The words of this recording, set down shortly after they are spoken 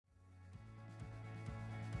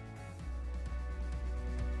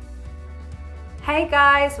Hey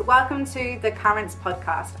guys, welcome to the Currents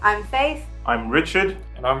podcast. I'm Faith. I'm Richard.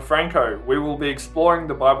 And I'm Franco. We will be exploring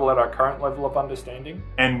the Bible at our current level of understanding.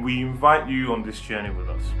 And we invite you on this journey with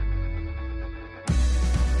us.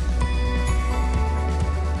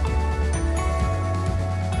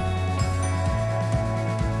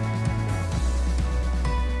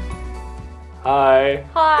 Hi.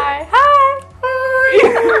 Hi. Hi.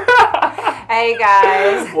 Hey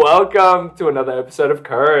guys. Welcome to another episode of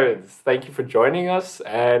Currents. Thank you for joining us.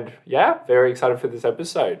 And yeah, very excited for this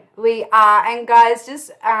episode. We are, and guys,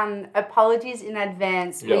 just apologies in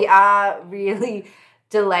advance. Yep. We are really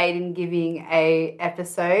delayed in giving a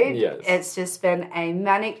episode. Yes. It's just been a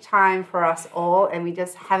manic time for us all, and we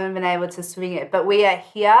just haven't been able to swing it. But we are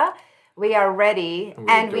here. We are ready,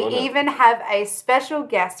 and we even have a special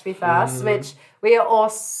guest with us, which we are all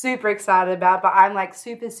super excited about, but I'm like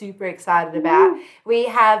super excited about. We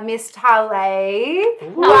have Miss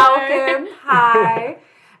Talei. Welcome. Hi.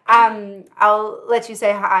 I'll let you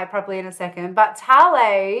say hi properly in a second, but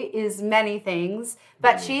Talei is many things,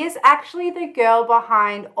 but she is actually the girl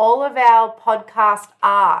behind all of our podcast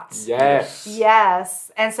art.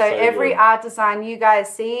 Yes. And so every good. art design you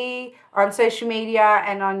guys see on social media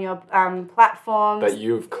and on your platforms that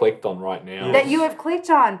you've clicked on right now. that you have clicked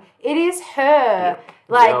on, it is her,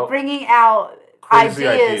 bringing our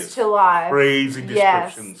ideas to life. Crazy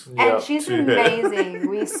descriptions. Yes. And she's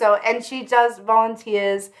amazing. And she does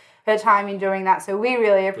volunteers her time in doing that. So we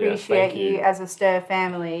really appreciate you as a Stir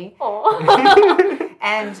family.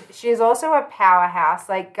 And she's also a powerhouse.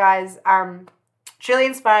 Like, guys, truly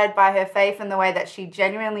inspired by her faith and the way that she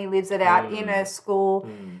genuinely lives it out in her school.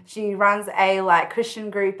 She runs a Christian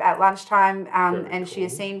group at lunchtime, and she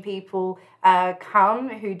has seen people come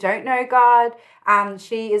who don't know God.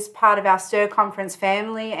 She is part of our Stir Conference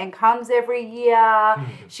family and comes every year.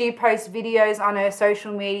 She posts videos on her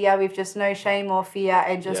social media with just no shame or fear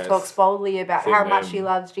and just talks boldly about how much she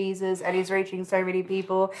loves Jesus and is reaching so many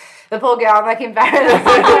people. The poor girl, I'm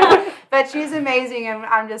embarrassed. But she's amazing, and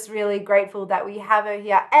I'm just really grateful that we have her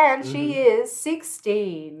here. And she is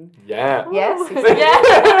 16. Yeah. Yes, 16.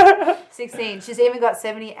 Yeah. 16. She's even got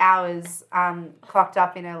 70 hours clocked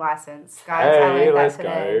up in her license. Guys, I learned that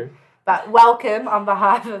today. Go. But welcome on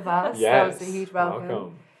behalf of us. Yes. That was a huge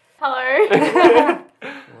welcome. Hello.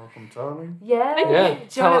 Welcome, Talei. Yeah. Yeah.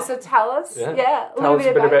 Do you want us to tell us? Yeah. Tell us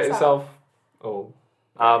a bit about yourself. Oh.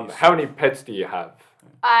 How many pets do you have?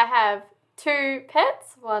 I have 2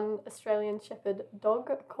 pets, one Australian Shepherd dog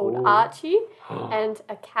called Archie and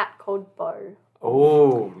a cat called Bo.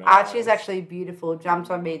 Oh, nice. Archie's actually beautiful. Jumped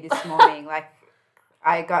on me this morning.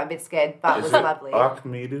 I got a bit scared, but it was lovely.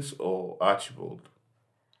 Archimedes or Archibald?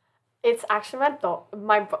 It's actually my dog.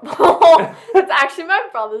 It's actually my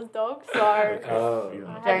brother's dog, so I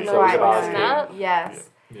Don't no quite choice in know. that. Yes.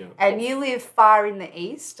 Yeah. And you live far in the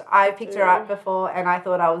east. I picked her up before, and I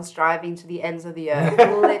thought I was driving to the ends of the earth,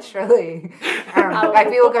 literally.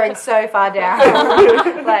 We were going so far down,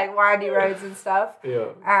 windy roads and stuff.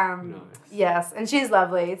 Yeah. Nice. Yes, and she's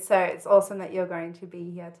lovely. So it's awesome that you're going to be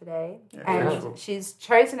here today. And she's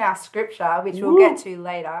chosen our scripture, which we'll get to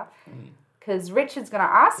later, because Richard's going to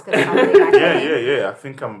ask us something. I think. Yeah. I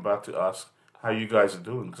think I'm about to ask how you guys are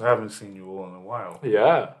doing, because I haven't seen you all in a while.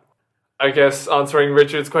 Yeah. I guess answering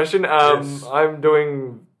Richard's question, Yes. I'm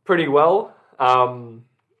doing pretty well.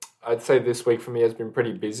 I'd say this week for me has been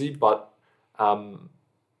pretty busy, but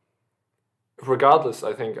regardless,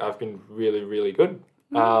 I think I've been really, really good.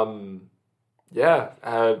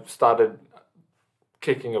 I've started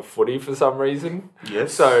kicking a footy for some reason.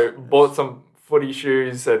 Yes. So bought some footy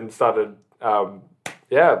shoes and started,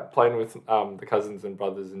 playing with the cousins and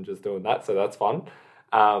brothers and just doing that. So that's fun.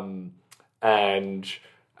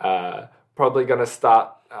 Probably going to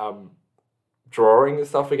start drawing and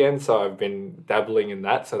stuff again. So I've been dabbling in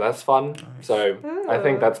that. So that's fun. Nice. So I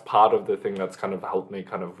think that's part of the thing that's kind of helped me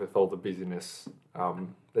kind of with all the busyness.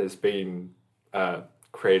 There's been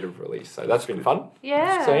creative release. So that's been fun.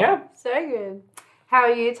 Yeah. So yeah. So good. How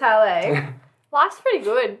are you, Talei? Life's pretty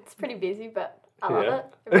good. It's pretty busy, but I love it.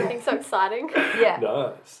 Everything's so exciting. Yeah.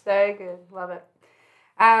 Nice. So good. Love it.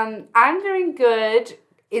 I'm doing good.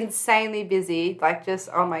 Insanely busy.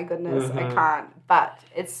 Oh my goodness, I can't. But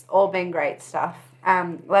it's all been great stuff.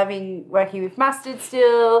 Loving working with Mustard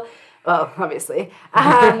still. Well, obviously.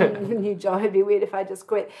 New job. It'd be weird if I just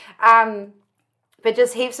quit. But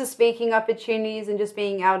just heaps of speaking opportunities and just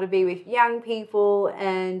being able to be with young people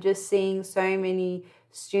and just seeing so many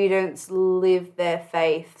students live their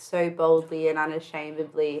faith so boldly and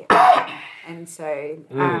unashamedly. And so,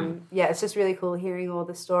 it's just really cool hearing all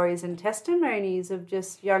the stories and testimonies of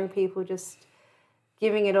just young people just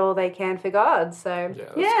giving it all they can for God. So,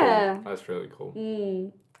 Cool. That's really cool.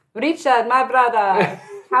 Richard, my brother,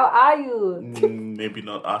 how are you? Maybe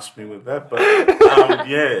not ask me with that, but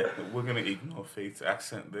we're gonna ignore Faith's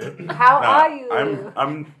accent there. How are you?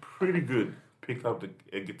 I'm pretty good. Picked up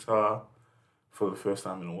a guitar for the first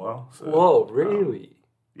time in a while. So, Whoa, really?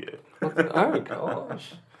 Yeah. Oh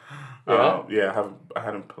gosh. I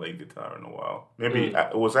hadn't played guitar in a while. Maybe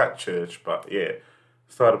it was at church, but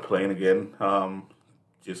started playing again.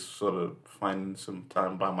 Just sort of finding some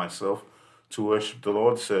time by myself to worship the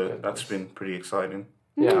Lord. So that's been pretty exciting.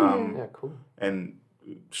 Yeah. Cool. And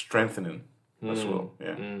strengthening as well.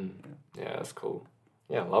 Yeah. Yeah, that's cool.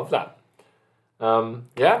 Yeah, I love that.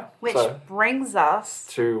 Which brings us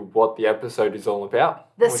to what the episode is all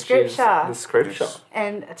about. The scripture. Yes.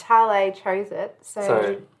 And Talei chose it.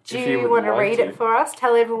 So do you want to read it for us?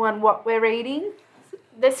 Tell everyone what we're reading.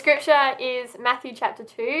 The scripture is Matthew chapter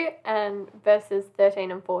 2 and verses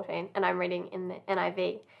 13 and 14, and I'm reading in the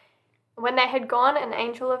NIV. When they had gone, an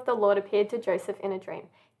angel of the Lord appeared to Joseph in a dream.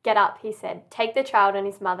 "Get up," he said, "take the child and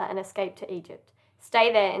his mother and escape to Egypt.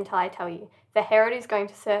 Stay there until I tell you, for Herod is going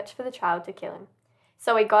to search for the child to kill him."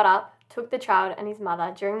 So he got up, took the child and his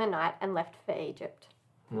mother during the night and left for Egypt.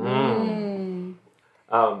 Wow.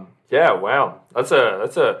 That's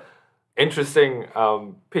a interesting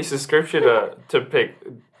piece of scripture to pick.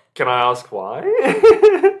 Can I ask why?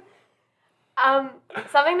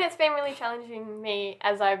 Something that's been really challenging me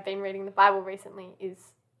as I've been reading the Bible recently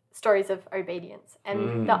is stories of obedience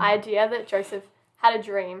and the idea that Joseph had a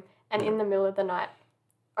dream and in the middle of the night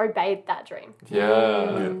obeyed that dream.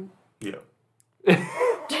 Yeah.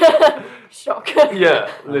 Shock. Yeah,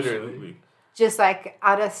 literally. Just like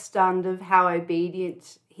utter stunned of how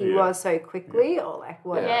obedient he was so quickly, or like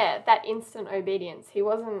what? Yeah, that instant obedience. He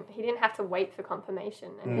didn't have to wait for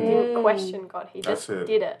confirmation and he didn't question God. He just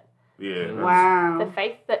did it. Yeah. Wow. The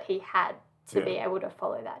faith that he had to be able to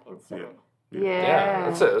follow that instantly. Yeah.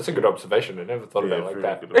 That's a good observation. I never thought about it like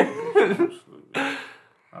that.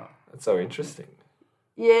 That's so interesting.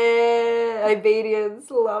 Yeah,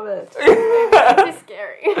 obedience, love it. It's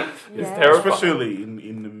scary. It's terrifying. Especially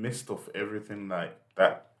in the midst of everything like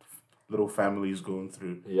that little family is going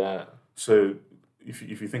through. Yeah. So if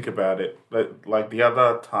you think about it, like the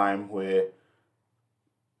other time where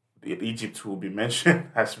Egypt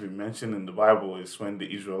has to be mentioned in the Bible is when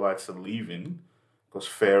the Israelites are leaving, because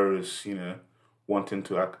Pharaoh is wanting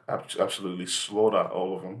to absolutely slaughter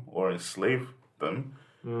all of them or enslave them.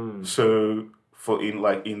 So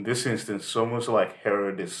in this instance, it's almost like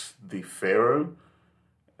Herod is the Pharaoh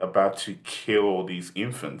about to kill all these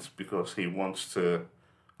infants because he wants to,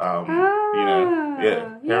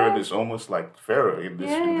 Herod is almost like Pharaoh in this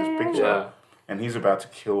picture. Yeah. And he's about to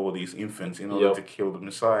kill all these infants in order to kill the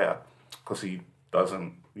Messiah because he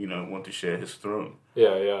doesn't, want to share his throne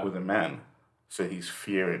with a man. So he's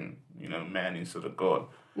fearing, man instead of God.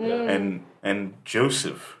 Yeah. And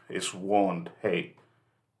Joseph is warned, hey,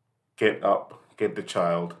 get up, get the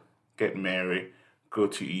child, get Mary, go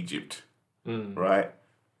to Egypt, right?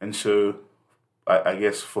 And so I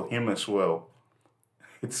guess for him as well,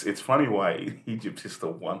 it's funny why Egypt is the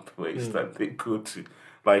one place that they go to.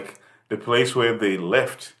 Like the place where they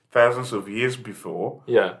left thousands of years before.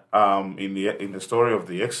 Yeah. In the story of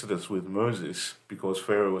the Exodus with Moses, because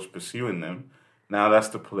Pharaoh was pursuing them. Now that's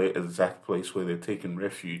the exact place where they're taking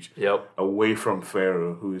refuge away from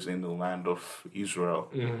Pharaoh, who is in the land of Israel.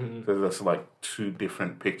 Mm-hmm. So that's like two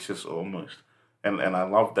different pictures almost. And I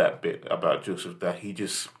love that bit about Joseph, that he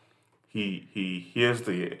hears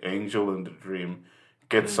the angel in the dream,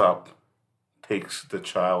 gets up, takes the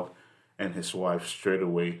child and his wife straight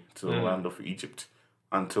away to the land of Egypt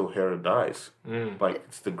until Herod dies. Like,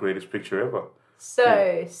 it's the greatest picture ever.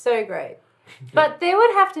 So great. But there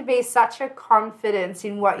would have to be such a confidence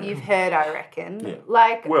in what you've heard, I reckon. Yeah.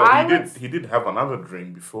 Like, he did have another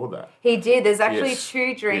dream before that. He did. There's actually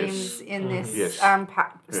two dreams in this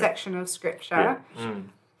section of scripture.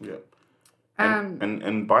 Yeah.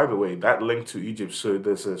 And by the way, that link to Egypt, so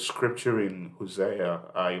there's a scripture in Hosea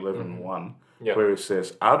 11:1 where it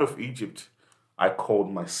says, "Out of Egypt I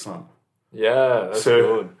called my son." Yeah, that's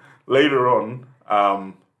good. Later on,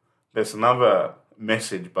 there's another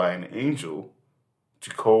message by an angel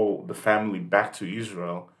to call the family back to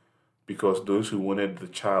Israel, because those who wanted the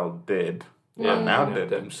child dead are now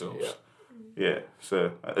dead themselves. Yeah.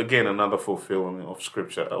 So again, another fulfillment of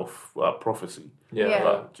scripture, of prophecy.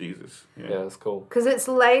 About Jesus. Yeah, that's cool. Because it's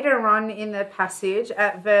later on in the passage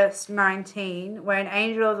at verse 19 where an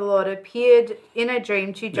angel of the Lord appeared in a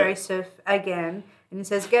dream to Joseph again. And he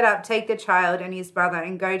says, "Get up, take the child and his brother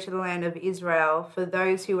and go to the land of Israel, for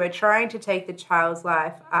those who were trying to take the child's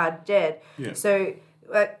life are dead." Yeah. So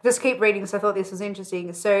just keep reading, so I thought this was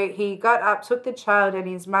interesting. So he got up, took the child and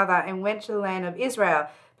his mother, and went to the land of Israel.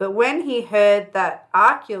 But when he heard that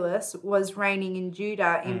Archelaus was reigning in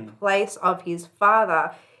Judah in place of his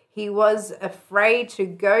father, he was afraid to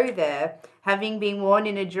go there. Having been warned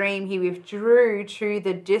in a dream, he withdrew to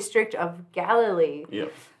the district of Galilee.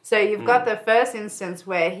 Yep. So you've got the first instance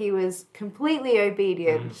where he was completely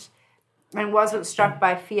obedient and wasn't struck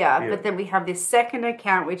by fear. But then we have this second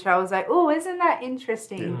account, which I was like, oh, isn't that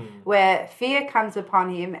interesting? Where fear comes upon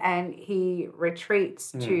him and he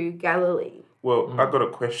retreats to Galilee. Well, I got a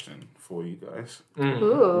question for you guys.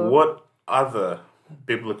 Ooh. What other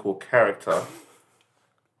biblical character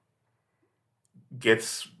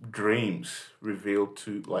gets dreams revealed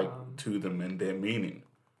to them and their meaning?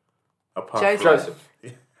 Apart from Joseph.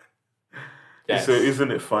 Yes. So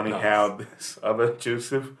isn't it funny how this other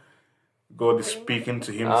Joseph, God is speaking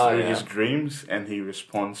to him through his dreams and he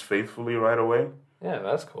responds faithfully right away? Yeah,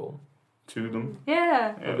 that's cool. To them.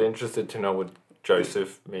 Yeah. I'd be interested to know what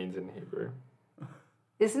Joseph means in Hebrew.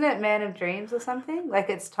 Isn't it Man of Dreams or something? Like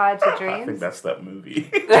it's tied to dreams? I think that's that movie.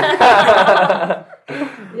 Yeah.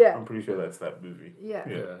 I'm pretty sure that's that movie.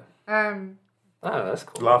 Yeah. Oh, that's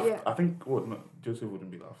cool. Laugh. Yeah. I think, no, Joseph wouldn't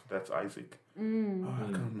be Laugh. That's Isaac. I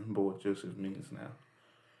can't remember what Joseph means now.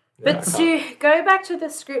 But to go back to the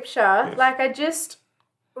scripture, I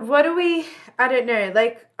don't know,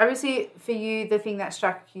 like, obviously for you, the thing that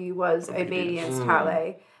struck you was obedience,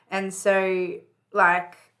 Talei. And so,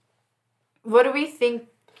 like, what do we think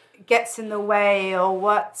gets in the way, or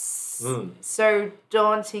what's so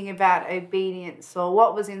daunting about obedience, or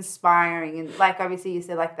what was inspiring? And, like, obviously you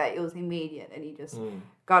said like that, it was immediate and he just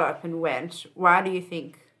got up and went. Why do you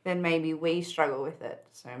think then maybe we struggle with it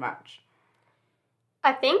so much?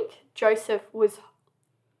 I think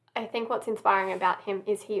what's inspiring about him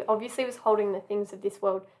is he obviously was holding the things of this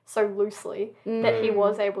world so loosely that he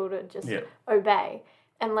was able to just obey.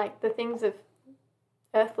 And, like, the things of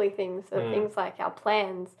earthly things, things like our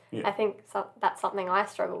plans, I think that's something I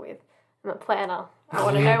struggle with. I'm a planner. I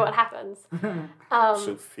want to know what happens.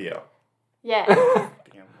 So fear. Yeah.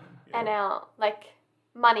 And our, like,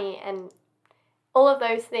 money and all of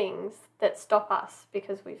those things that stop us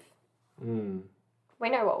because we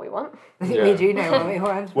know what we want. Yeah. We do know what we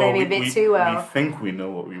want. Well, maybe a bit too well. We think we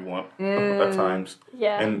know what we want at times.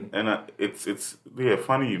 Yeah. And it's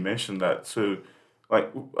funny you mentioned that. So,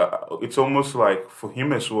 like, it's almost like for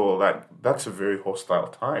him as well, like, that's a very hostile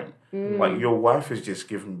time. Like, your wife has just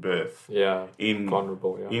given birth. Yeah.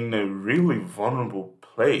 Vulnerable, in a really vulnerable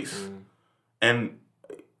place. And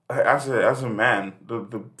as a man,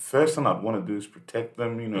 the first thing I'd want to do is protect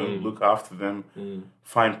them, look after them,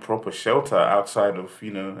 find proper shelter outside of,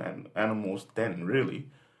 an animal's den, really,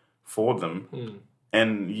 for them.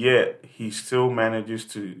 And yet, he still manages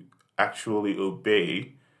to actually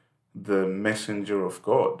obey the messenger of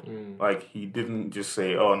God. Like, he didn't just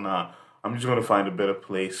say, oh, nah, I'm just going to find a better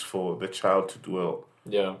place for the child to dwell.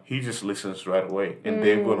 Yeah. He just listens right away. And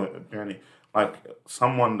they're going to journey. Like,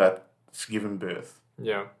 someone that's given birth.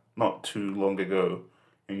 Yeah. Not too long ago,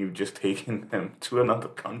 and you've just taken them to another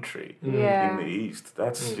country in the East.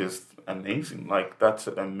 That's just amazing. Like, that's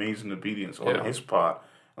an amazing obedience on his part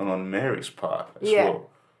and on Mary's part as well,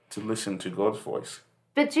 to listen to God's voice.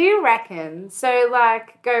 But do you reckon, so,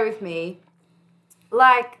 like, go with me,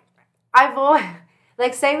 like, I've always,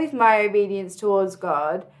 like, say with my obedience towards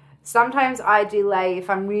God, sometimes I delay if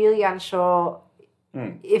I'm really unsure,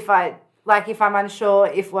 if I'm unsure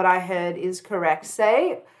if what I heard is correct,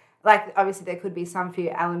 say. Like, obviously there could be some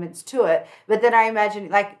few elements to it, but then I imagine,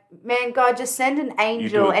 like, man, God, just send an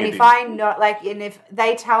angel, and if I know, like, and if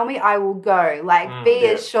they tell me, I will go, like, be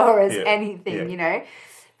as sure as anything,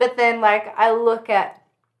 But then, like, I look at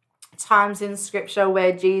times in Scripture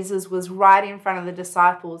where Jesus was right in front of the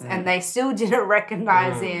disciples, and they still didn't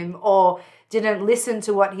recognize him, or didn't listen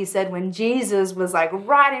to what he said when Jesus was, like,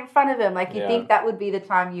 right in front of him. Like, you think that would be the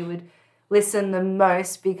time you would listen the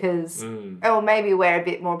most, because or maybe we're a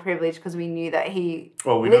bit more privileged because we knew that he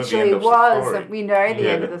literally was, we know the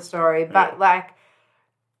end of the story, but like,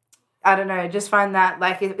 I don't know, just find that,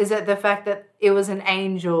 like, is it the fact that it was an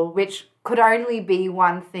angel, which could only be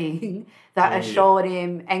one thing, that assured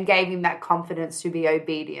him and gave him that confidence to be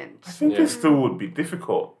obedient? I think it still would be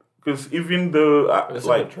difficult. Because even though,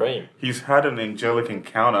 he's had an angelic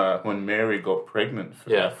encounter when Mary got pregnant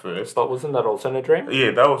at first. But wasn't that also in a dream?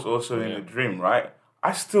 Yeah, that was also in a dream, right?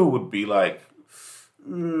 I still would be like...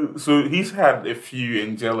 So he's had a few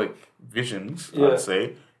angelic visions, I'd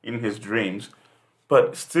say, in his dreams.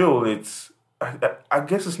 But still, it's... I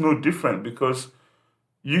guess it's no different, because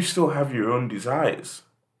you still have your own desires.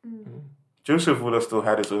 Do Joseph would have still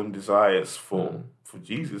had his own desires for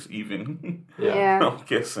Jesus, even. I'm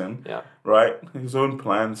guessing. Yeah. Right? His own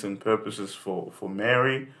plans and purposes for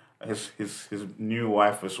Mary, his new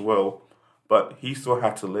wife as well. But he still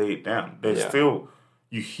had to lay it down. There's still,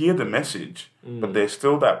 you hear the message, but there's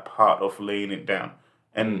still that part of laying it down.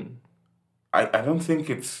 And I don't think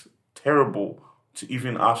it's terrible to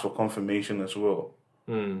even ask for confirmation as well.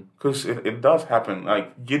 Because it does happen.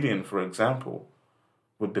 Like Gideon, for example,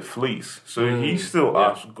 with the fleece. So he still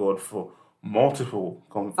asked God for multiple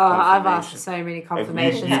confirmations. I've asked for so many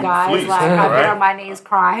confirmations, guys. Fleeced, like, I've been on my knees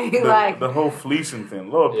crying. The whole fleecing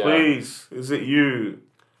thing. Lord, please, is it you?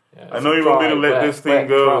 Yeah, I know you want me to let this thing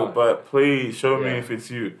go, but please show me if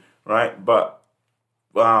it's you, right? But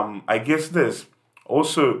I guess there's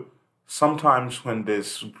also sometimes when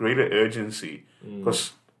there's greater urgency,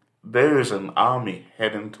 because there is an army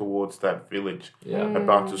heading towards that village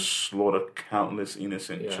about to slaughter countless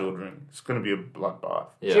innocent children. It's going to be a bloodbath.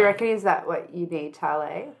 Do you reckon is that what you need,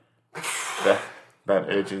 Talei? That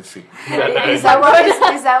urgency. Is that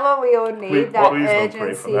what we all need? That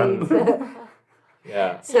urgency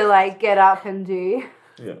to like get up and do.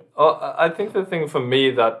 Yeah. I think the thing for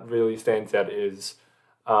me that really stands out is,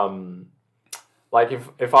 like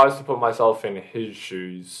if I was to put myself in his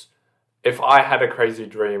shoes, if I had a crazy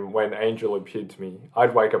dream when angel appeared to me,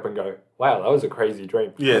 I'd wake up and go, "Wow, that was a crazy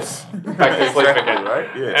dream." Yes. Back to sleep again, right?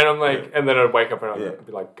 Yeah. And I'm like, and then I'd wake up and I'd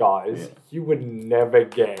be like, "Guys, you would never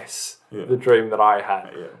guess the dream that I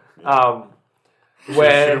had."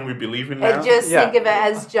 Shouldn't we believe in that? And just think of it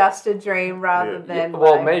as just a dream rather than.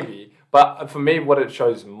 Well, maybe, but for me, what it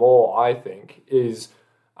shows more, I think, is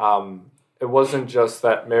it wasn't just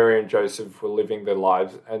that Mary and Joseph were living their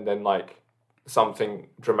lives, and then like something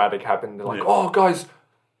dramatic happened. They're like, "Oh, guys,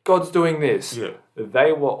 God's doing this." Yeah.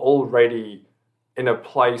 They were already in a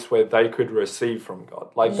place where they could receive from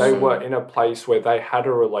God. Like they were in a place where they had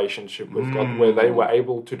a relationship with God, where they were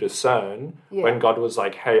able to discern when God was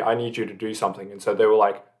like, "Hey, I need you to do something." And so they were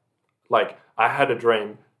like, I had a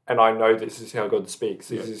dream and I know this is how God speaks.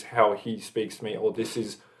 This is how he speaks to me, or this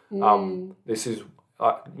is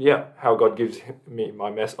how God gives me my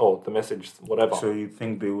the message, whatever. So you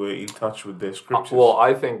think they were in touch with their scriptures? Well,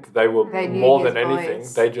 I think they were more than anything.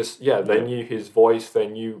 They just, they knew his voice. They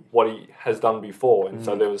knew what he has done before. And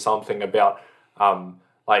so there was something about,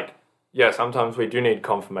 sometimes we do need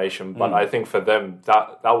confirmation, but I think for them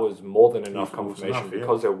that was more than enough confirmation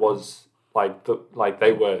because it was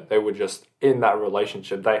they were just in that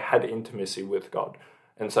relationship. They had intimacy with God.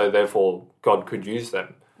 And so therefore God could use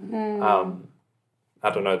them. I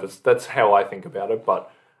don't know. That's how I think about it,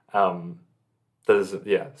 but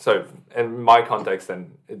So in my context,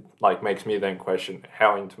 then it makes me then question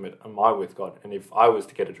how intimate am I with God, and if I was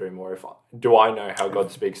to get a dream, or do I know how God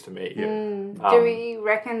speaks to me? Do we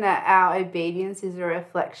reckon that our obedience is a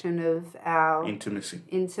reflection of our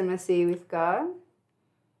intimacy with God?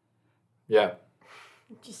 Yeah.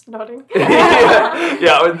 Just nodding.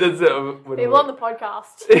 Yeah. People on the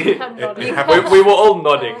podcast. I'm nodding. We were all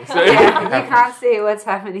nodding. So. You can't see what's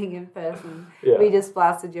happening in person. Yeah. We just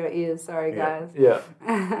blasted your ears. Sorry, guys. Yeah.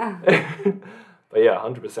 But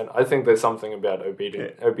 100%. I think there's something about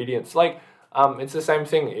obedience. It's the same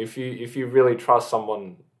thing. If you really trust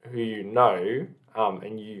someone who you know,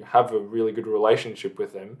 and you have a really good relationship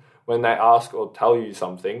with them, when they ask or tell you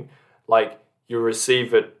something, you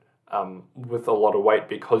receive it with a lot of weight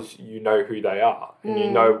because you know who they are, and you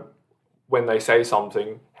know when they say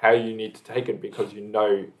something how you need to take it because you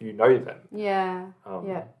know them. Yeah.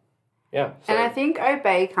 So. And I think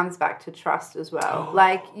obey comes back to trust as well.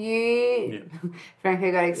 Franco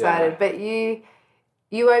got excited, but you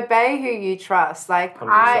obey who you trust.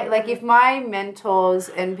 100%. If my mentors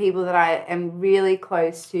and people that I am really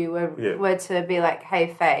close to were to be like,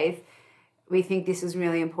 "Hey, Faith, we think this is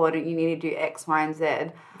really important, you need to do X, Y, and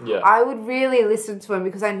Z." I would really listen to them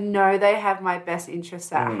because I know they have my best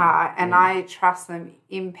interests at heart, and I trust them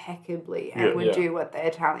impeccably and would do what they're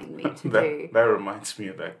telling me to do. That reminds me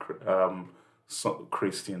of that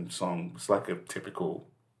Christian song. It's like a typical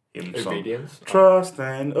hymn song. Obedience. Trust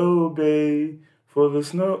and obey, for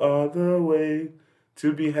there's no other way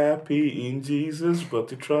to be happy in Jesus but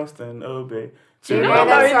to trust and obey. Do you know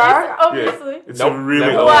that song? Obviously. It's a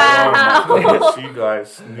really old song. You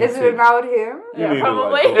guys. Is it an old hymn? Yeah,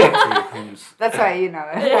 probably. That's why you know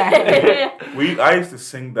it. I used to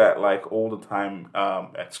sing that all the time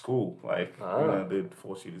at school. They'd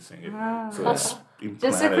force you to sing it. So it's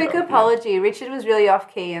just a quick apology. Richard was really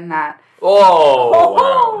off key in that.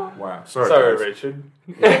 Oh! Wow. Sorry, Richard.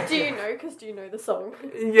 Do you know? Because do you know the song?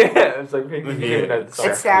 Yeah, it's like people know the song.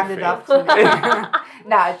 It sounded up to me.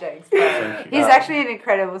 Nah, jokes. But he's actually an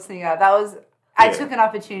incredible singer. That was... I took an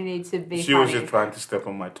opportunity to be She funny. was just trying to step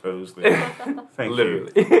on my toes there. Thank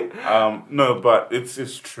Literally. you. No, but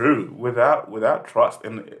it's true. Without trust,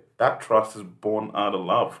 and that trust is born out of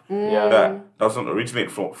love. Yeah. That doesn't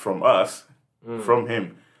originate from us, from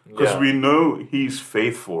him. Because we know he's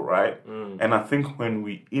faithful, right? And I think when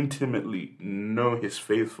we intimately know his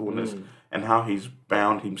faithfulness and how he's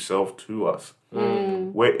bound himself to us,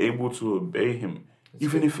 we're able to obey him,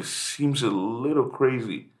 even if it seems a little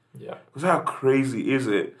crazy. Yeah. Because how crazy is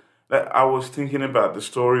it that I was thinking about the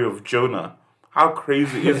story of Jonah? How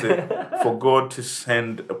crazy is it for God to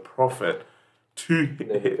send a prophet to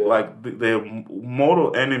their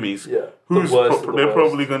mortal enemies, who's they're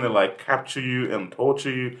probably going to like capture you and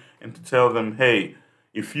torture you, and to tell them, hey,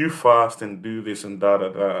 if you fast and do this and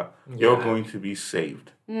you're going to be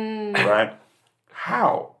saved, right?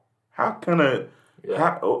 How can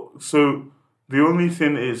so the only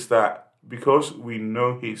thing is that because we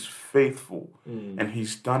know he's faithful and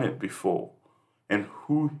he's done it before, and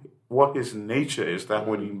what his nature is, that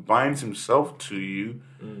when he binds himself to you,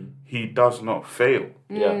 he does not fail.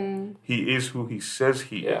 He is who he says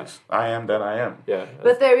he is. I am that I am.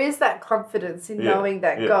 But there is that confidence in knowing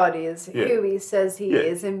that God is who he says he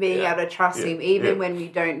is, and being able to trust him even when we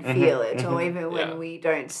don't feel it, or even when we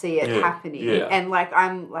don't see it happening. And like,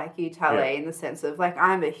 I'm like you, Talei, in the sense of like,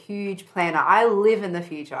 I'm a huge planner. I live in the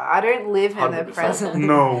future. I don't live in the present.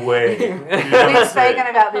 No way. We've spoken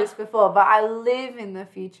about this before, but I live in the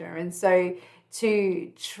future. And so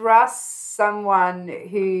to trust someone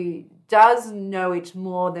who does know it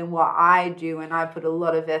more than what I do, and I put a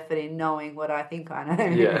lot of effort in knowing what I think I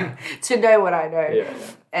know, to know what I know.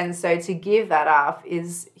 And so to give that up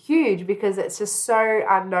is huge, because it's just so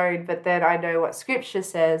unknown, but then I know what scripture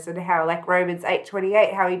says, and how, like Romans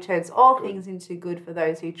 8:28, how he turns all things into good for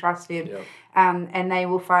those who trust him, and they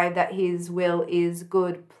will find that his will is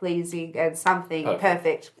good, pleasing, and something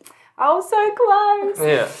perfect. I was so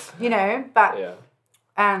close. You know, but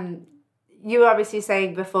you were obviously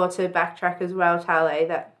saying before, to backtrack as well, Talei,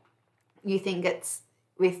 that you think it's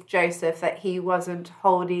with Joseph that he wasn't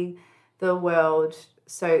holding the world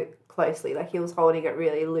so closely, like he was holding it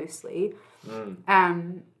really loosely.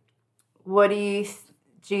 What do you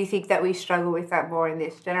think that we struggle with that more in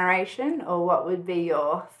this generation, or what would be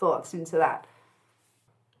your thoughts into that?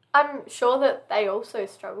 I'm sure that they also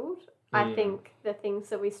struggled. I think the things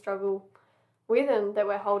that we struggle with and that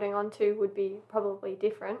we're holding on to would be probably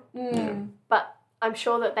different. But I'm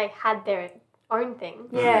sure that they had their own thing.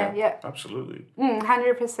 Yeah. Absolutely.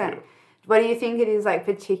 100%. What do you think it is, like,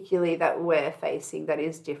 particularly that we're facing that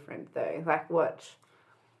is different, though? Like, what?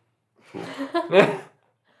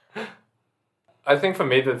 I think for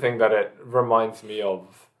me, the thing that it reminds me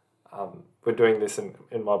of, we're doing this in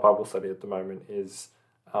my Bible study at the moment, is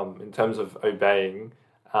in terms of obeying,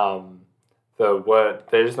 the word,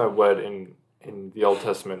 there is no word in the Old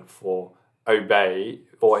Testament for obey,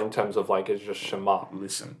 or in terms of like, it's just Shema.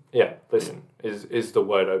 Listen. Yeah, listen is the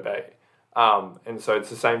word obey. And so it's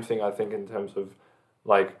the same thing, I think, in terms of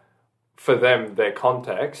like, for them, their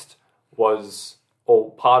context was,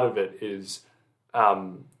 or part of it is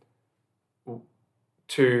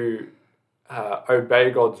to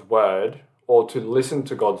obey God's word, or to listen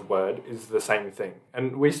to God's word, is the same thing.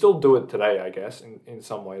 And we still do it today, I guess, in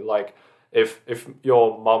some way. Like, if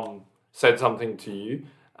your mum said something to you,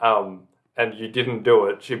 and you didn't do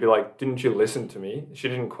it, she'd be like, didn't you listen to me? She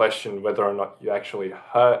didn't question whether or not you actually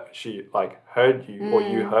heard you or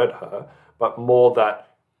you heard her, but more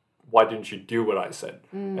that, why didn't you do what I said?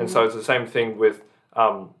 And so it's the same thing with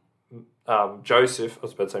Joseph. I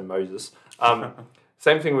was about to say Moses.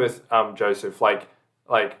 Same thing with Joseph. Like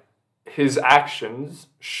his actions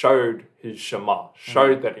showed his Shema,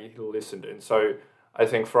 showed that he listened. And so I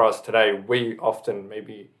think for us today, we often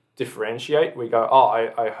maybe differentiate. We go, oh,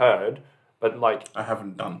 I heard, but like, I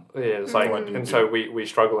haven't done. Yeah, it's like, and so we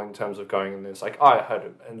struggle in terms of going, and it's like, oh, I heard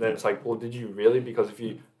it. And then it's like, well, did you really? Because if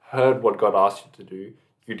you heard what God asked you to do,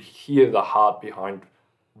 you'd hear the heart behind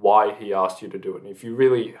why he asked you to do it. And if you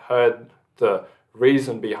really heard the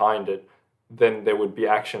reason behind it, then there would be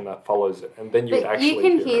action that follows it. And then you actually you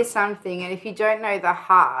can hear something, and if you don't know the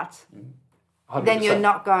heart, 100%. Then you're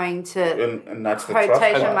not going to, and that's the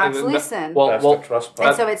quotation trust marks, listen. That's the trust part.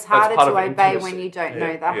 And so it's harder to obey when you don't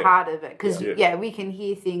know the heart of it. Because, we can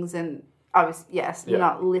hear things and, obviously,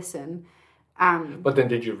 not listen. But then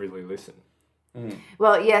did you really listen?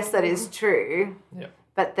 Well, yes, that is true. Yeah.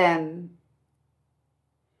 But then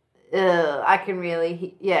I can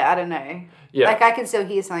really, I don't know. Yeah. Like, I can still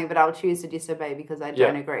hear something, but I'll choose to disobey because I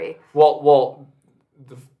don't agree. Well,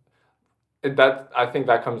 I think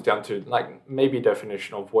that comes down to, like, maybe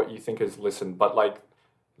definition of what you think is listen, but, like,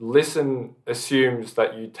 listen assumes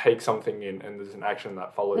that you take something in and there's an action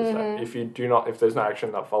that follows that. If there's no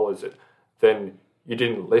action that follows it, then you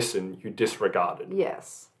didn't listen, you disregarded.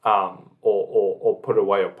 Yes. Or put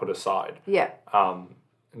away or put aside. Yeah.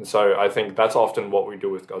 And so I think that's often what we do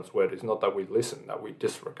with God's word. It's not that we listen, that we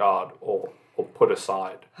disregard or put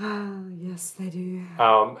aside. Yes, they do.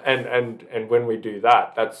 And when we do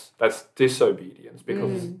that, that's disobedience,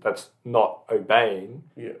 because that's not obeying.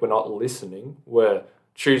 Yeah. We're not listening. We're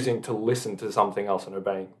choosing to listen to something else and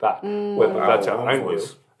obeying that. Whether that's our own will.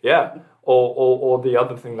 Yeah. Or the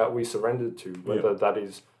other thing that we surrendered to, whether that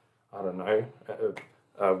is, I don't know,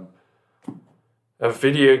 a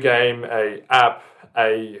video game, a app,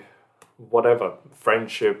 a whatever,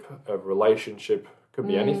 friendship, a relationship, could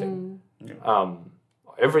be anything. Yeah.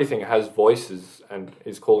 Everything has voices and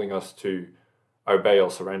is calling us to obey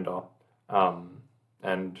or surrender.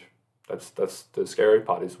 And that's the scary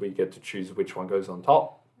part, is we get to choose which one goes on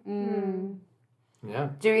top. Yeah.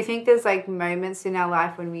 Do we think there's, like, moments in our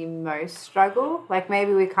life when we most struggle? Like,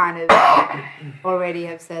 maybe we kind of already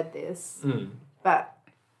have said this, but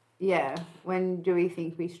yeah, when do we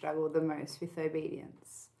think we struggle the most with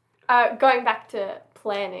obedience? Going back to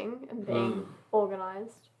planning and being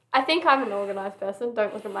organised. I think I'm an organised person.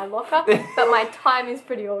 Don't look at my locker, but my time is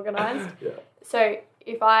pretty organised. Yeah. So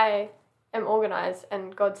if I am organised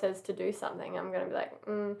and God says to do something, I'm going to be like,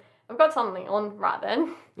 I've got something on right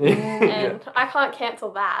then, and I can't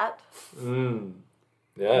cancel that.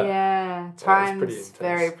 Yeah. Yeah. Time's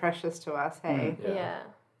very precious to us, hey?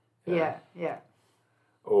 Yeah.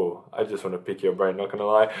 Oh, I just want to pick your brain, not going to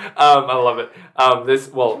lie. I love it.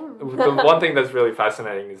 The one thing that's really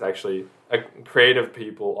fascinating is actually creative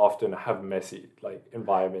people often have messy, like,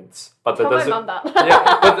 environments. But that doesn't.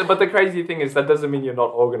 But the crazy thing is that doesn't mean you're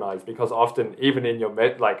not organized, because often, even in your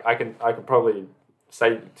I could probably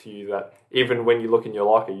say to you that even when you look in your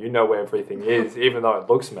locker, you know where everything is, even though it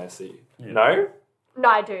looks messy. Yeah. No? No,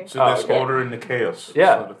 I do. So there's order in the chaos.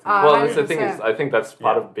 Yeah. Sort of well, the thing is, I think that's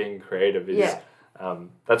part of being creative. Is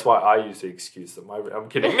that's why I use the excuse that I'm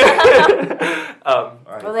kidding.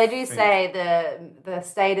 Well, they do say the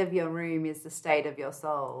state of your room is the state of your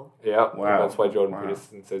soul. Yeah, wow. That's why Jordan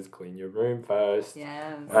Peterson says clean your room first.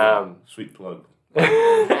 Yes. Sweet plug. He's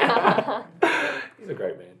a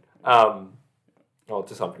great man. Well,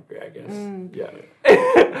 to some degree, I guess. Yeah.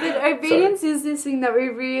 But obedience is this thing that we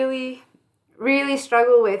really, really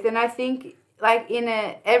struggle with, and I think, like, in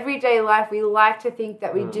a everyday life, we like to think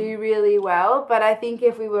that we do really well, but I think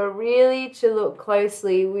if we were really to look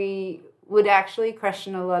closely, we would actually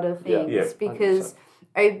question a lot of things, because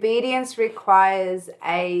obedience requires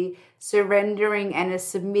a surrendering and a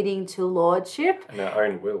submitting to lordship. And our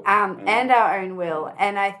own will. And our own will.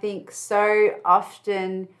 And I think so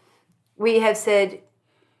often we have said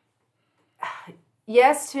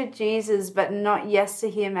yes to Jesus, but not yes to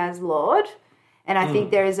him as Lord. And I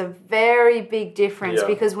think there is a very big difference,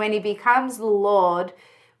 because when he becomes Lord,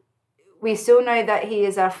 we still know that he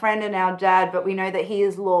is our friend and our dad, but we know that he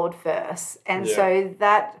is Lord first. And so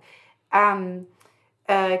that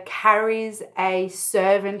carries a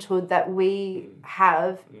servanthood that we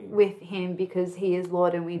have with him, because he is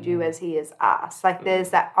Lord and we do as he is us. Like, there's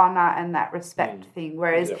that honor and that respect thing.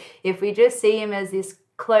 Whereas if we just see him as this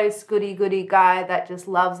close goody guy that just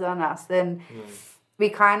loves on us, then we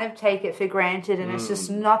kind of take it for granted, and it's just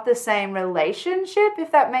not the same relationship,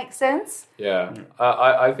 if that makes sense. Yeah.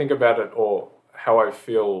 I think about it, or how I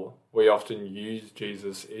feel we often use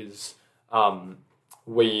Jesus is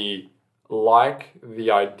we like the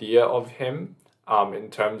idea of him in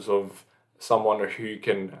terms of someone who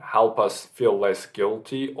can help us feel less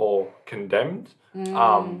guilty or condemned.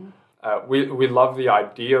 We love the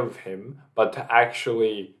idea of him, but to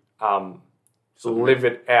actually live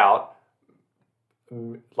it out,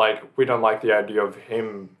 like, we don't like the idea of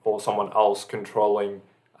him or someone else controlling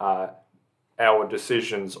our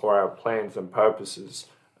decisions or our plans and purposes.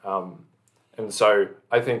 And so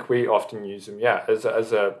I think we often use him, as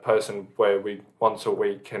a person where we once a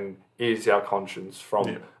week can ease our conscience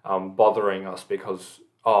from bothering us because,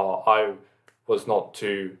 I was not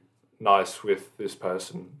too nice with this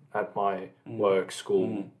person at my work,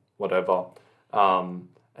 school, whatever, and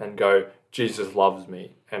go, Jesus loves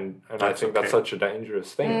me. And I think that's such a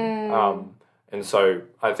dangerous thing. And so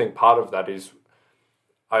I think part of that is,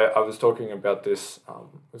 I was talking about this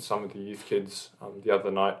with some of the youth kids the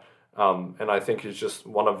other night, and I think it's just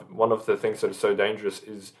one of the things that is so dangerous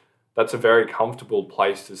is that's a very comfortable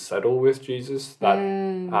place to settle with Jesus. That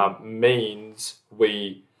means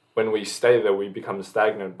when we stay there, we become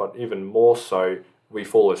stagnant, but even more so, we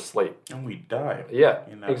fall asleep. And we die. Yeah,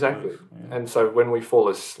 exactly. Yeah. And so when we fall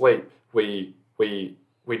asleep, we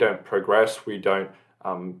don't progress, we don't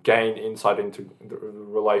gain insight into the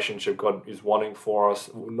relationship God is wanting for us,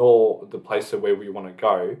 nor the place where we want to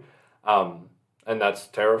go. And that's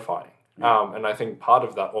terrifying. And I think part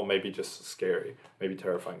of that, or maybe just scary, maybe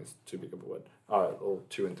terrifying is too big of a word, or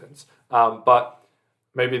too intense. But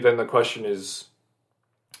maybe then the question is,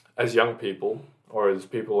 as young people, or as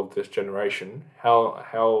people of this generation,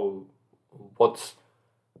 what's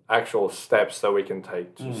actual steps that we can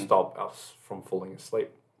take to stop us from falling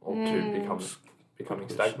asleep or to becoming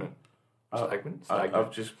stagnant? Stagnant?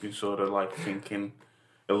 I've just been sort of like thinking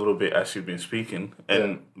a little bit as you've been speaking,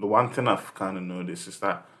 and the one thing I've kind of noticed is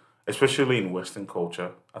that, especially in Western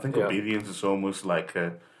culture, I think obedience is almost like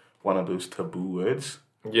one of those taboo words.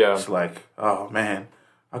 Yeah. It's like, oh man,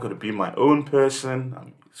 I got to be my own person.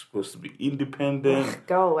 I'm supposed to be independent.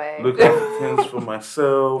 Go away. Look after things for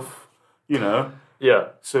myself, Yeah.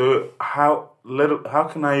 So how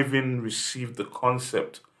can I even receive the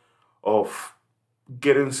concept of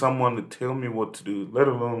getting someone to tell me what to do, let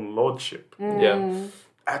alone lordship? Yeah.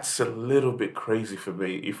 That's a little bit crazy for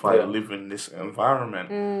me. If I live in this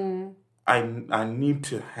environment, I need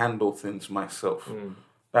to handle things myself.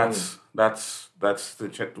 That's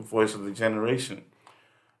the voice of the generation,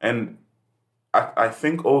 and I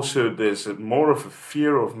think also there's more of a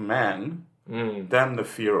fear of man than the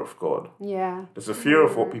fear of God. Yeah, there's a fear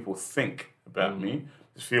of what people think about me.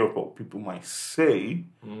 There's fear of what people might say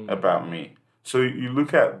about me. So you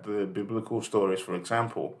look at the biblical stories, for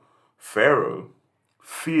example, Pharaoh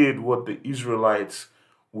feared what the Israelites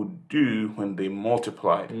would do when they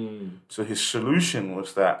multiplied. So his solution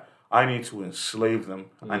was that I need to enslave them.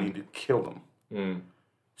 I need to kill them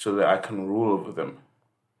so that I can rule over them.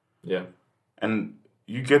 Yeah. And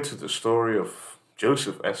you get to the story of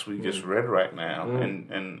Joseph, as we just read right now,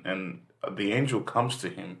 and the angel comes to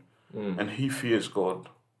him, and he fears God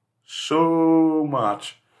so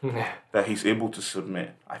much that he's able to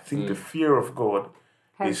submit. I think the fear of God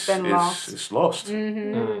is lost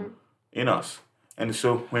in us. And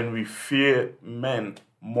so when we fear men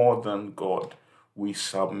more than God, we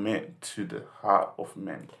submit to the heart of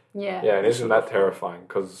men. Yeah. Yeah, and isn't that terrifying?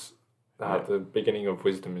 Because the beginning of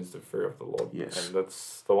wisdom is the fear of the Lord. Yes. And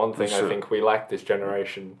that's the one thing I think we lack this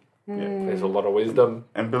generation. There's a lot of wisdom.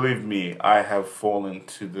 And believe me, I have fallen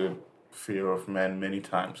to the fear of man many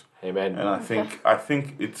times. Amen. And I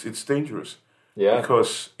think it's dangerous. Yeah.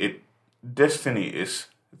 Because destiny is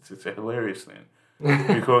it's a hilarious thing.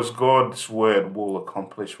 Because God's word will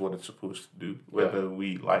accomplish what it's supposed to do, whether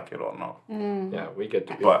we like it or not. Yeah, we get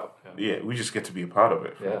to be we just get to be a part of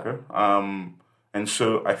it. Okay? And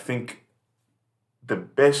so I think the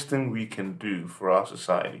best thing we can do for our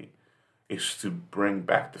society is to bring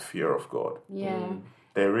back the fear of God. Yeah.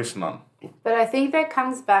 There is none. But I think that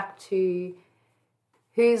comes back to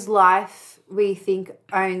whose life we think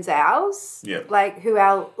owns ours. Yeah.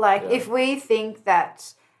 If we think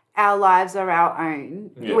that our lives are our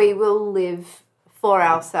own, we will live for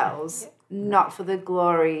ourselves, not for the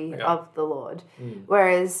glory of the Lord.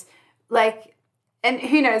 Whereas, and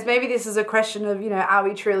who knows, maybe this is a question of, are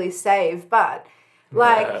we truly saved? But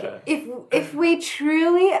if we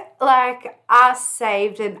truly are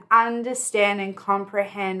saved and understand and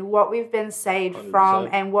comprehend what we've been saved 100%. From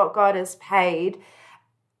and what God has paid,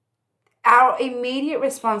 our immediate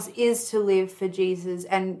response is to live for Jesus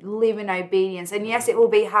and live in obedience. And yes, it will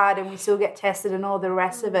be hard and we still get tested and all the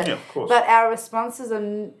rest of it. Yeah, of course. But our responses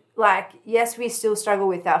are yes, we still struggle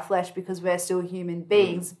with our flesh because we're still human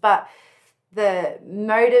beings, but the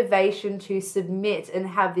motivation to submit and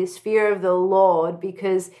have this fear of the Lord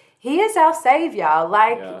because He is our Savior.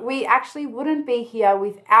 We actually wouldn't be here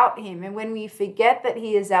without Him. And when we forget that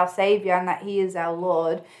He is our Savior and that He is our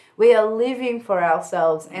Lord, we are living for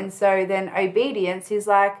ourselves. And so then obedience is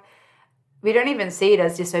we don't even see it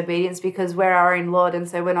as disobedience because we're our own Lord and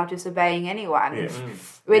so we're not disobeying anyone. Yeah.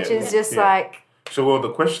 Which is just So,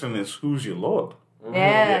 the question is, who's your Lord?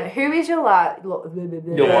 Yeah. Who is your Lord?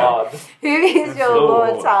 Your Lord. Who is your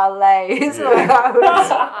Lord, Talei?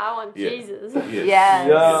 I want Jesus.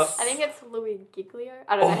 Yes. I think it's Louis Giglio.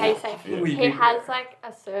 I don't know how you say it. He has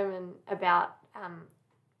a sermon about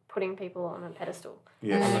putting people on a pedestal.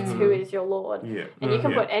 Yes. And it's who is your Lord. Yeah. And you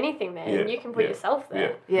can put anything there and you can put yourself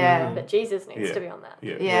there. Yeah. But Jesus needs to be on that.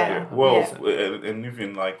 Yeah. Well, and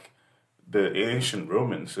even the ancient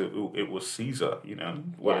Romans, it was Caesar,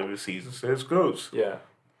 whatever Caesar says goes. Yeah.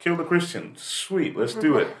 Kill the Christians. Sweet, let's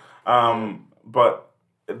do it. But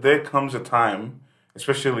there comes a time,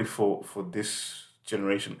 especially for this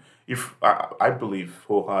generation, if I believe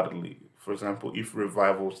wholeheartedly, for example, if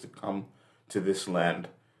revivals to come to this land,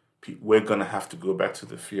 we're going to have to go back to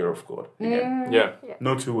the fear of God again. Yeah.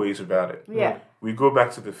 No two ways about it. Yeah. We go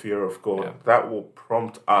back to the fear of God. Yeah. That will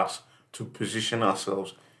prompt us to position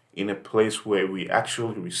ourselves in a place where we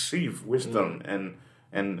actually receive wisdom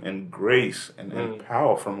and grace and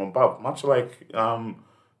power from above, much like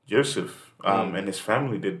Joseph and his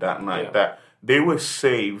family did that night. That they were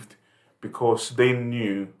saved because they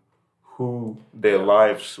knew who their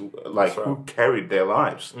lives, who carried their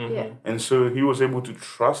lives. And so he was able to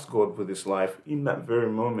trust God with his life in that very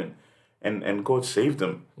moment. And God saved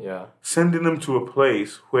them. Yeah. Sending them to a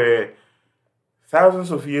place where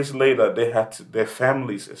thousands of years later their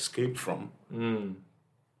families escaped from.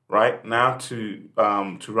 Right? Now to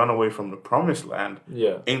run away from the promised land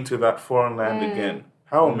into that foreign land again.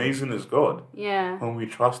 How amazing is God? Yeah. When we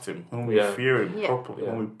trust him, when we fear him properly,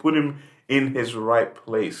 when we put him in his right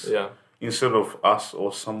place. Yeah. Instead of us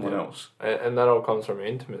or someone else. And that all comes from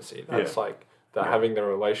intimacy. That's like having the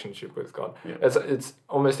relationship with God. Yeah. It's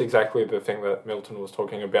almost exactly the thing that Milton was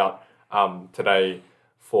talking about today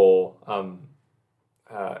for,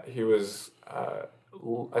 he was, I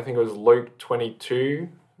think it was Luke 22.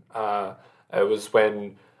 It was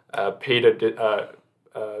when Peter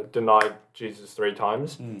denied Jesus 3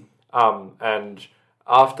 times. And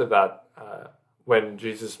after that, when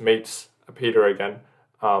Jesus meets Peter again,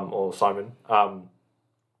 or Simon,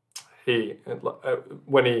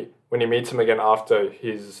 when he meets him again after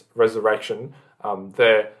his resurrection,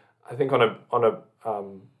 they're, I think, on a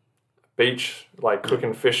beach, like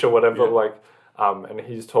cooking fish or whatever, and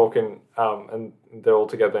he's talking, and they're all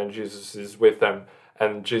together, and Jesus is with them,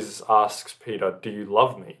 and Jesus asks Peter, "Do you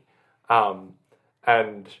love me?"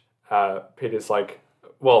 And Peter's like,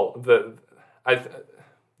 well,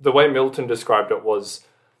 the way Milton described it was,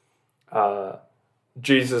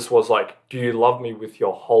 Jesus was like, "Do you love me with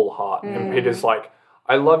your whole heart?" And Peter's like,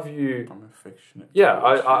 "I love you. I'm affectionate. Yeah,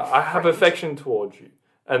 I have affection towards you."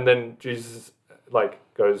 And then Jesus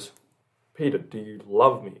goes, "Peter, do you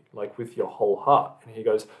love me with your whole heart?" And he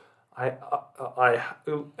goes, I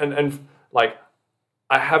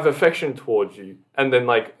have affection towards you. And then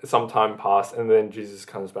some time passed, and then Jesus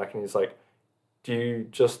comes back and he's like, "Do you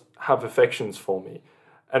just have affections for me?"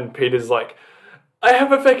 And Peter's like, "I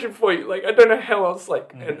have affection for you. I don't know how else."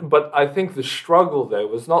 But I think the struggle there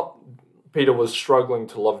was not Peter was struggling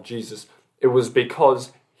to love Jesus. It was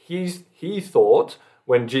because he thought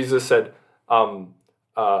when Jesus said,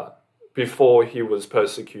 before he was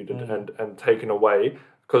persecuted and taken away,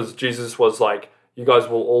 because Jesus was like, "You guys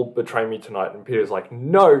will all betray me tonight." And Peter's like,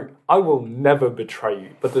 "No, I will never betray you."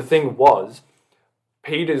 But the thing was,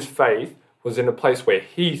 Peter's faith was in a place where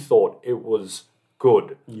he thought it was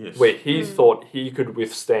good, where he thought he could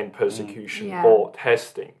withstand persecution or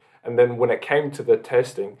testing. And then when it came to the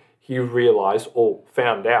testing, he realized or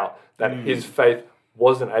found out that his faith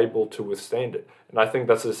wasn't able to withstand it. And I think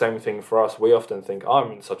that's the same thing for us. We often think,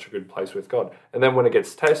 "I'm in such a good place with God." And then when it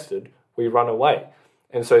gets tested, we run away.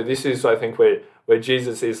 And so this is, I think, where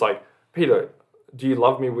Jesus is like, "Peter, do you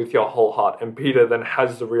love me with your whole heart?" And Peter then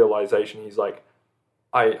has the realization. He's like,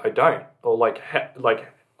 I don't. Or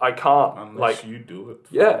I can't. Unless you do it.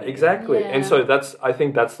 Yeah, exactly. Yeah. And so I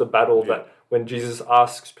think that's the battle that when Jesus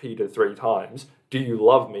asks Peter 3 times, "Do you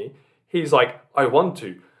love me?" He's like, "I want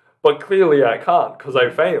to, but clearly I can't because I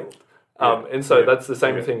failed." And so that's the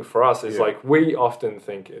same thing for us. Is we often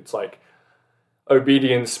think it's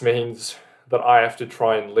obedience means that I have to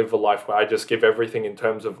try and live a life where I just give everything in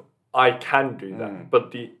terms of I can do that.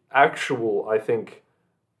 But the actual, I think,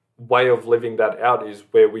 way of living that out is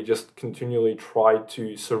where we just continually try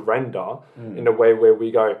to surrender in a way where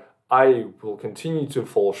we go, "I will continue to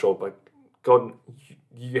fall short, but God,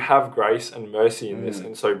 you have grace and mercy in this,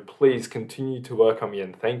 and so please continue to work on me,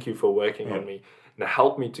 and thank you for working on me, and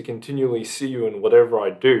help me to continually see you in whatever I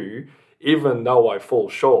do, even though I fall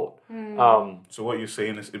short." So what you're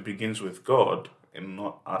saying is it begins with God and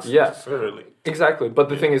not us necessarily. Exactly. But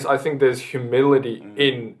the thing is, I think there's humility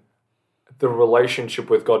in the relationship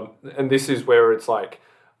with God, and this is where it's like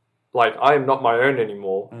I am not my own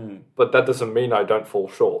anymore, but that doesn't mean I don't fall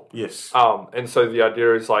short. Yes. And so the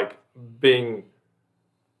idea is being,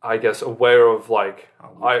 I guess, aware of I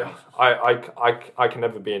can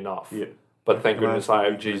never be enough. Yeah. But thank goodness I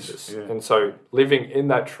have Jesus. Yeah. And so living in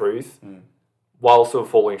that truth while still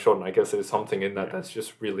falling short, and I guess there's something in that that's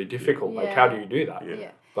just really difficult. How do you do that?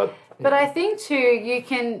 Yeah. But I think too,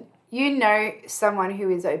 you know someone who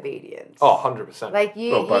is obedient. Oh, 100%. Like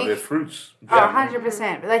by their fruits. Oh,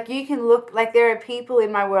 100%. Like you can look, like there are people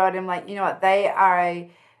in my world and like, you know what, they are a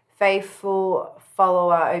faithful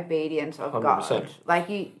follower, obedient of 100%. God. Like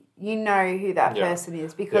you know who that person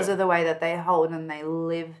is because of the way that they hold and they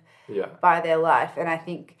live by their life. And I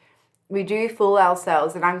think we do fool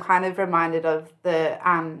ourselves, and I'm kind of reminded of the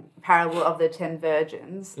parable of the 10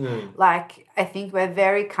 virgins. Like, I think we're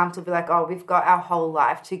very comfortable, like, oh, we've got our whole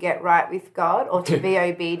life to get right with God or to be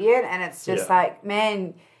obedient, and it's just like,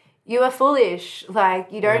 man, you are foolish.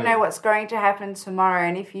 Like, you don't know what's going to happen tomorrow,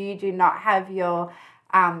 and if you do not have your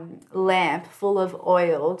lamp full of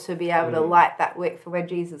oil to be able to light that wick for when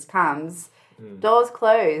Jesus comes, doors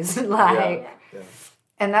close. Like...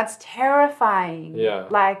 And that's terrifying. Yeah.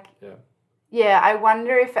 Like, I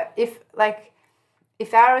wonder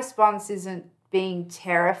if our response isn't being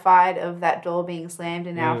terrified of that door being slammed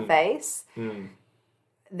in our face,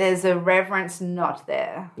 there's a reverence not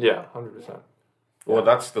there. Yeah, 100%. Well,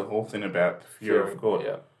 that's the whole thing about fear of God.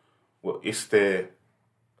 Yeah. Well, is there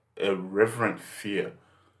a reverent fear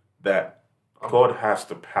that God has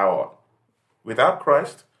the power? Without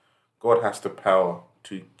Christ, God has the power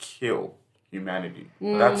to kill humanity.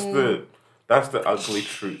 That's the ugly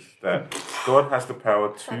truth, that God has the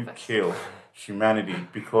power to kill humanity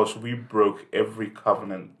because we broke every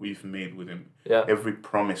covenant we've made with him. Every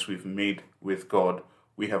promise we've made with God,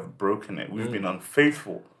 we have broken it. We've been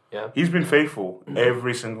unfaithful. He's been faithful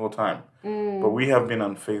every single time, but we have been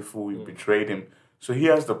unfaithful. We've betrayed him, so he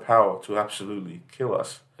has the power to absolutely kill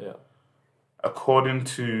us according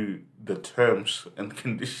to the terms and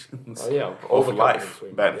conditions of life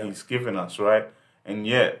that he's given us, right? And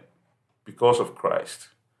yet, because of Christ,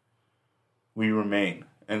 we remain.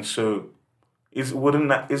 And so, isn't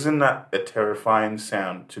that a terrifying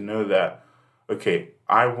sound to know that, okay,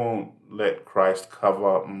 I won't let Christ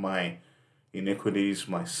cover my iniquities,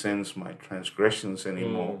 my sins, my transgressions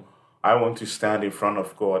anymore. I want to stand in front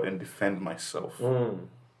of God and defend myself.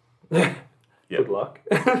 Good luck.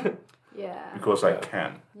 Yeah. Because I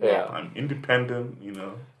can. Yeah. I'm independent, you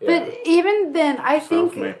know. But even then, I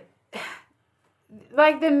think,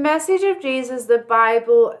 like, the message of Jesus, the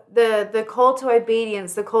Bible, the call to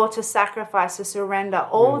obedience, the call to sacrifice, to surrender,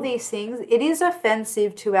 all these things, it is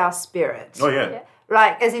offensive to our spirit. Oh, yeah.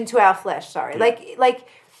 Like, as in to our flesh, sorry. Like...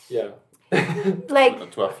 Yeah.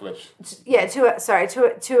 Like... to our flesh. Yeah,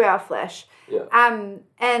 to our flesh. Yeah.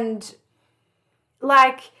 And,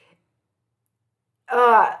 like...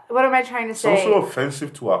 what am I trying to say? It's also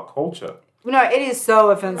offensive to our culture. No, it is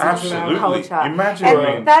so offensive to our culture. Imagine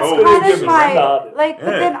and that's kind of my like.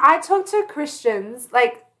 But then I talk to Christians,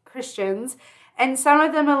 and some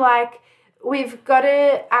of them are like, we've got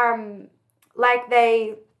to like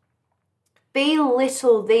they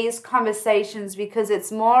belittle these conversations because it's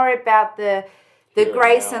more about the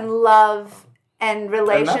grace and love and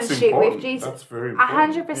relationship with Jesus. That's very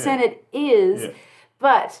important. 100% it is,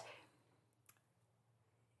 but.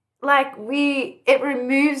 Like, it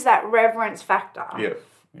removes that reverence factor. Yeah.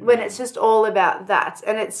 When it's just all about that.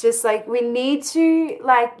 And it's just like, we need to,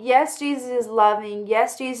 like, yes, Jesus is loving.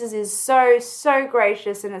 Yes, Jesus is so, so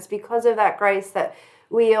gracious. And it's because of that grace that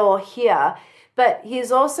we are here. But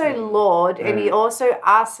he's also Lord. And he also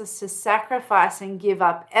asks us to sacrifice and give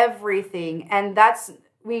up everything. And that's,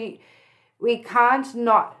 we can't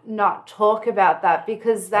not talk about that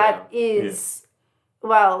because that is,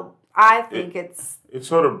 well, I think It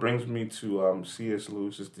sort of brings me to C.S.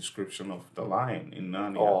 Lewis's description of the lion in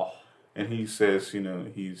Narnia. Oh. And he says, you know,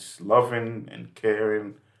 he's loving and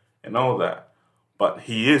caring and all that. But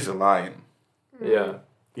he is a lion. Yeah.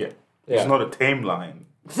 Yeah. He's not a tame lion.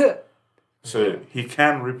 So he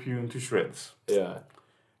can rip you into shreds. Yeah.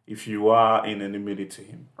 If you are in enmity to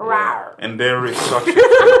him. Rawr. And there is such a...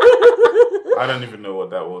 I don't even know what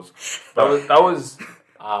that was. But that was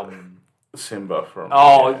Simba from...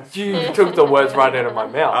 Oh, you took the words right out of my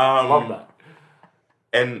mouth. I love that.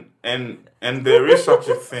 And there is such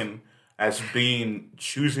a thing as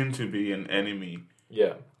choosing to be an enemy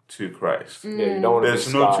to Christ. Yeah, you don't want to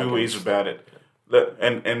There's no two ways about it.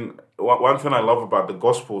 And one thing I love about the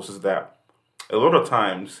Gospels is that a lot of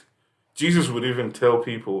times Jesus would even tell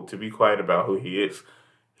people to be quiet about who he is.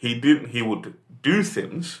 He would do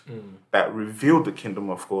things that revealed the kingdom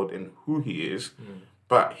of God and who he is,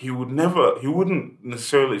 but he wouldn't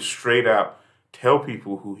necessarily straight out tell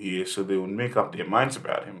people who he is so they would make up their minds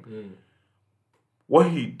about him.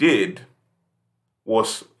 What he did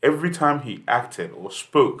was every time he acted or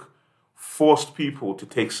spoke, forced people to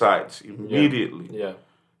take sides immediately. Yeah.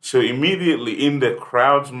 So immediately in the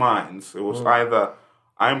crowd's minds, it was either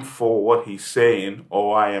I'm for what he's saying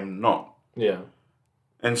or I am not. Yeah.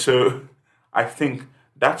 And so I think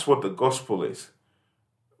that's what the gospel is.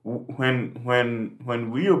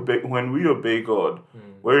 When we obey God,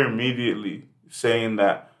 we're immediately saying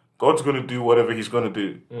that God's going to do whatever He's going to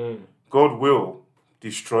do. God will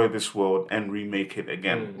destroy this world and remake it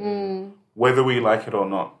again, whether we like it or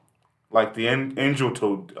not. Like the angel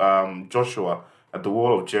told Joshua at the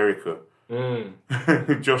wall of Jericho.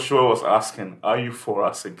 Joshua was asking, "Are you for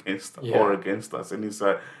us or against us?" And he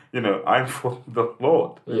said, "I'm for the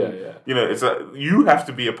Lord." You have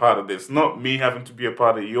to be a part of this, not me having to be a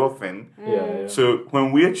part of your thing. So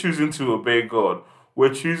when we're choosing to obey God,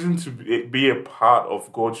 we're choosing to be a part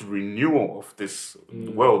of God's renewal of this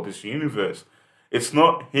world, this universe. It's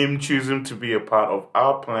not Him choosing to be a part of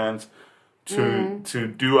our plans to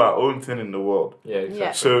do our own thing in the world.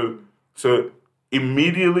 So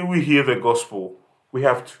immediately we hear the gospel, we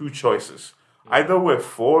have two choices. Either we're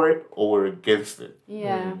for it or we're against it.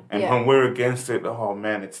 And when we're against it, oh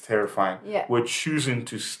man, it's terrifying. We're choosing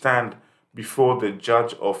to stand before the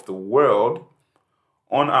judge of the world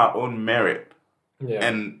on our own merit.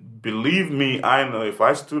 And believe me, I know if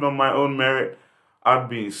I stood on my own merit, I'd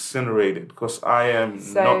be incinerated because I am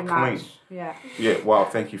not clean. Wow,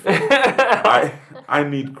 thank you for that. I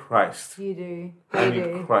need Christ. You do. I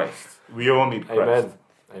need Christ. We all need Christ.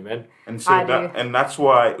 Amen. And so that's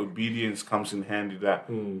why obedience comes in handy. That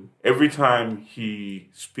every time He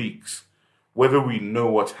speaks, whether we know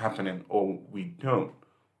what's happening or we don't,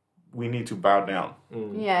 we need to bow down.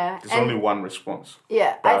 There's only one response.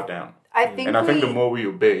 Bow down. I think the more we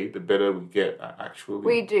obey, the better we get. Actually,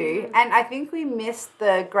 we do, and I think we miss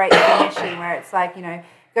the Great Commission, where it's like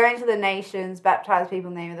go into the nations, baptize people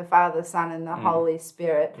in the name of the Father, the Son, and the Holy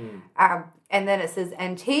Spirit. And then it says,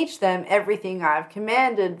 and teach them everything I've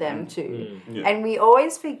commanded them to. And we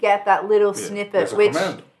always forget that little snippet,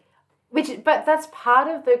 but that's part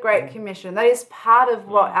of the Great Commission. That is part of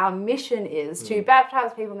what our mission is, to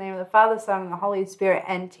baptize people in the name of the Father, Son, and the Holy Spirit,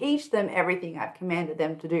 and teach them everything I've commanded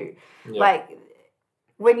them to do. Like,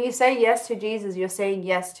 when you say yes to Jesus, you're saying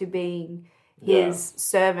yes to being His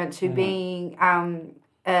servant, to being...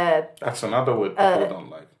 that's another word people don't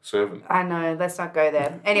like. Servant. I know, let's not go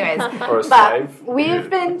there. Anyways, or a slave. We've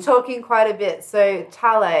been talking quite a bit. So,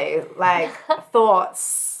 Talei,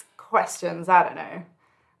 thoughts, questions, I don't know.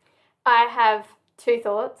 I have two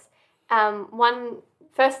thoughts.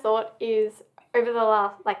 First thought is over the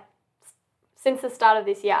last, since the start of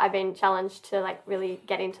this year, I've been challenged to really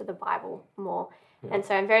get into the Bible more. And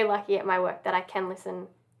so I'm very lucky at my work that I can listen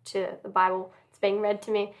to the Bible. It's being read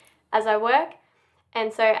to me as I work.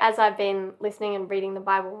 And so as I've been listening and reading the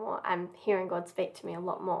Bible more, I'm hearing God speak to me a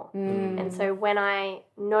lot more. And so when I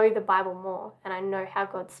know the Bible more and I know how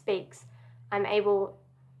God speaks, I'm able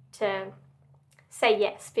to say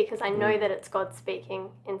yes because I know that it's God speaking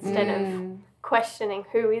instead of questioning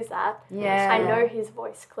who is that. I know His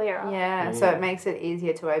voice clearer. So it makes it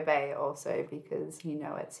easier to obey also because you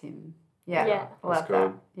know it's Him. Love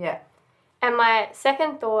that. And my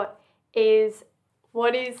second thought is,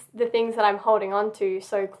 what is the things that I'm holding on to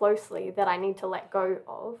so closely that I need to let go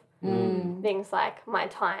of? Things like my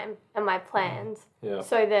time and my plans,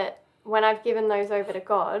 so that when I've given those over to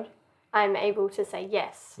God, I'm able to say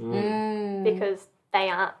yes, because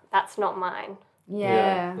that's not mine.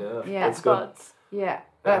 That's God's.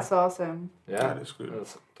 That's awesome. That is good.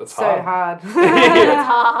 That's so hard. It's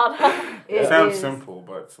hard. It sounds simple,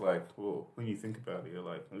 but it's like, well, when you think about it, you're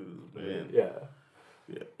like, man.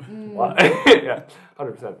 Wow.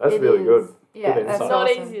 100%. That's really good. Good it's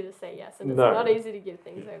not easy to say yes, and it's not easy to give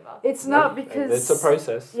things over. It's not because... It's a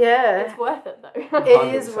process. It's worth it, though.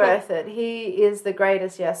 It is worth it. He is the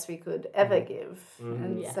greatest yes we could ever give.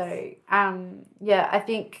 And so, I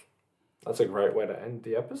think... That's a great way to end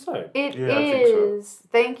the episode. It is. I think so.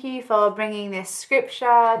 Thank you for bringing this scripture,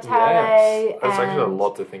 Talei. Yes. It's actually a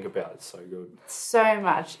lot to think about. It's so good. So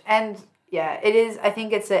much. And... it is. I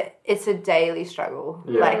think it's a daily struggle,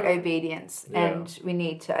 obedience, and we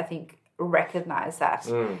need to, I think, recognize that,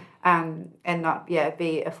 and not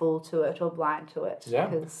be a fool to it or blind to it.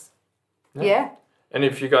 And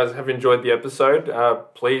if you guys have enjoyed the episode,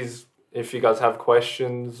 please, if you guys have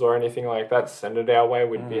questions or anything like that, send it our way.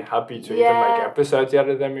 We'd be happy to even make episodes out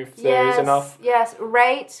of them if there is enough.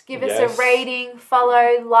 Rate, give us a rating,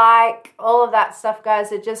 follow, like, all of that stuff,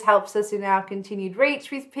 guys. It just helps us in our continued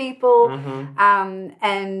reach with people. We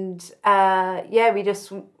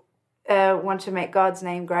just want to make God's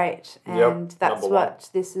name great, and that's what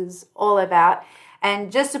this is all about.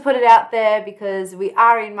 And just to put it out there, because we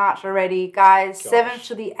are in March already, guys, 7th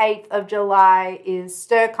to the 8th of July is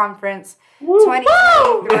Stir Conference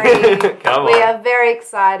 2023. We are very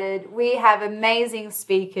excited. We have amazing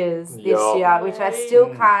speakers this year, which I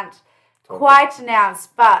still can't quite announce,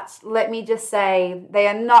 but let me just say they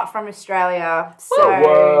are not from Australia.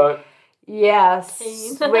 So, yes,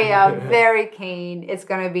 we are very keen. It's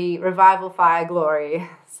going to be Revival, Fire, Glory.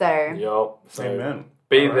 So, amen.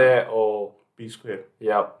 Be there or be square.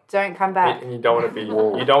 Yep. Don't come back. And you don't want to be.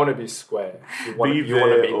 You don't want to be square. You want to be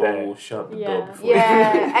there. Or shut the door before.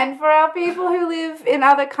 Yeah. And for our people who live in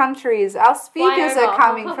other countries, our speakers are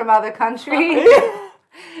coming from other countries.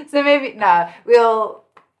 So maybe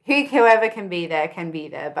whoever can be there,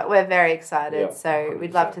 but we're very excited. So 100%.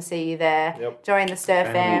 We'd love to see you there. Join the Stir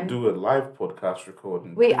fam. We'll do a live podcast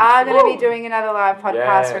recording. We are going to be doing another live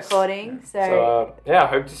podcast recording. So I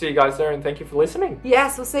hope to see you guys there, and thank you for listening.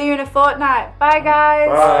 Yes, we'll see you in a fortnight. Bye, guys.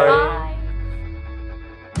 Bye.